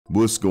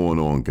What's going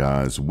on,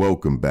 guys?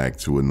 Welcome back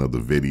to another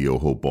video.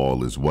 Hope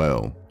all is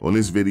well. On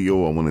this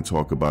video, I want to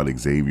talk about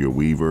Xavier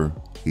Weaver.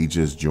 He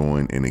just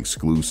joined an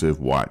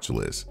exclusive watch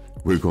list.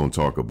 We're going to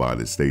talk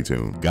about it. Stay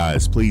tuned.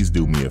 Guys, please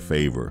do me a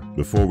favor.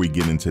 Before we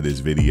get into this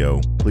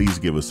video, please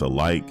give us a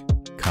like,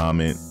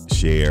 comment,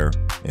 share,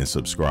 and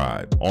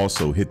subscribe.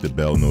 Also, hit the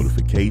bell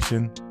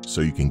notification so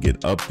you can get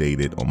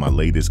updated on my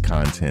latest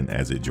content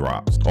as it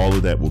drops. All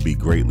of that will be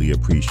greatly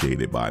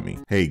appreciated by me.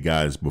 Hey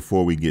guys,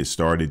 before we get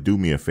started, do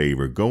me a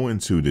favor. Go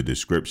into the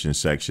description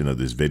section of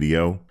this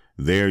video.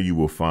 There you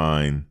will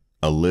find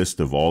a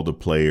list of all the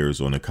players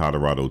on the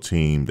Colorado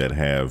team that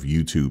have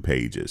YouTube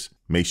pages.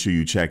 Make sure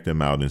you check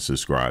them out and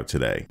subscribe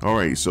today. All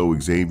right, so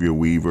Xavier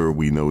Weaver,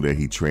 we know that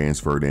he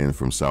transferred in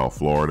from South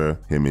Florida,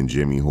 him and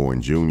Jimmy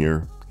Horn Jr.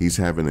 He's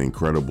having an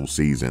incredible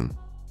season.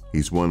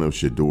 He's one of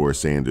Shedeur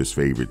Sanders'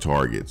 favorite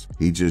targets.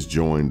 He just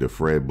joined the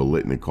Fred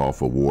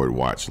Biletnikoff Award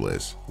watch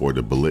list, or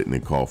the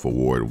Biletnikoff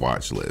Award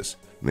watch list.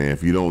 Now,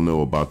 if you don't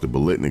know about the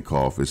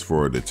Biletnikoff, it's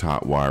for the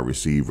top wide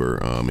receiver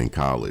in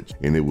college.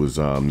 And it was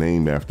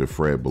named after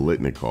Fred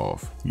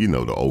Biletnikoff. You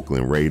know, the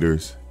Oakland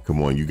Raiders.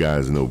 Come on, you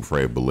guys know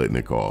Fred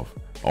Biletnikoff.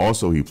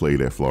 Also, he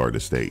played at Florida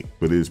State,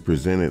 but it is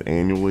presented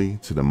annually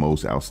to the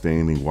most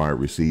outstanding wide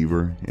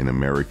receiver in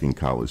American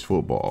college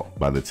football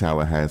by the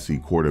Tallahassee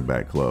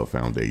Quarterback Club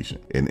Foundation,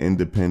 an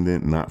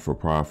independent,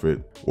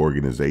 not-for-profit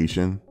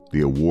organization. The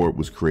award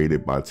was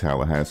created by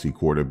Tallahassee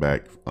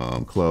Quarterback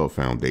Club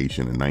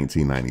Foundation in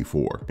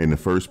 1994. And the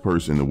first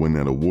person to win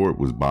that award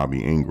was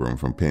Bobby Engram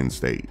from Penn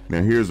State.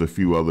 Now here's a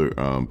few other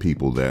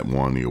people that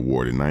won the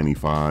award. In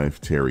 95,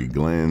 Terry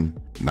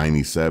Glenn.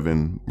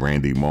 97,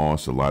 Randy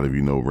Moss. A lot of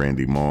you know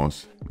Randy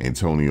Moss.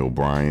 Antonio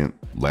Bryant,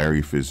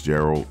 Larry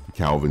Fitzgerald,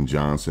 Calvin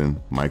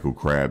Johnson, Michael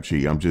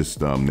Crabtree. I'm just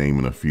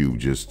naming a few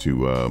just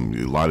to, a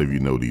lot of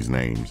you know these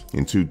names.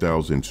 In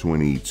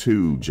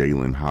 2022,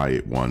 Jalin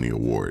Hyatt won the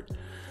award.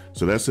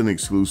 So that's an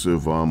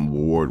exclusive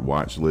award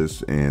watch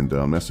list, and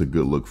that's a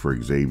good look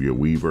for Xavier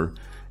Weaver.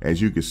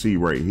 As you can see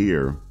right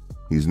here,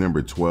 he's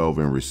number 12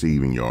 in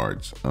receiving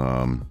yards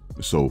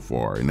so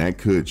far, and that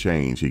could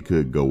change. He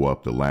could go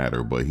up the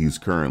ladder, but he's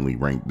currently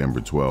ranked number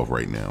 12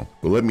 right now.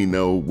 But let me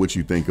know what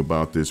you think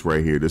about this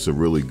right here. This is a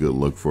really good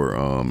look for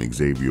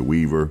Xavier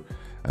Weaver.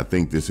 I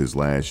think this is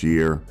last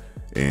year,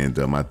 and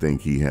I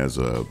think he has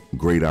a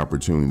great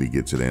opportunity to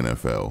get to the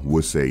NFL.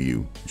 What say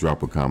you?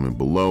 Drop a comment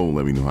below.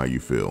 Let me know how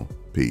you feel.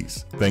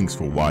 Peace. Thanks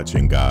for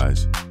watching,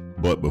 guys.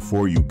 But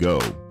before you go,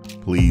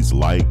 please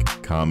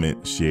like,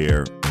 comment,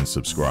 share, and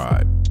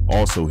subscribe.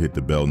 Also hit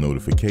the bell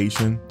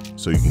notification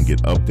so you can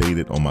get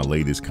updated on my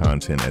latest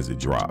content as it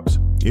drops.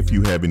 If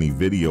you have any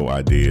video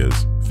ideas,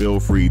 feel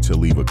free to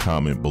leave a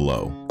comment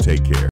below. Take care.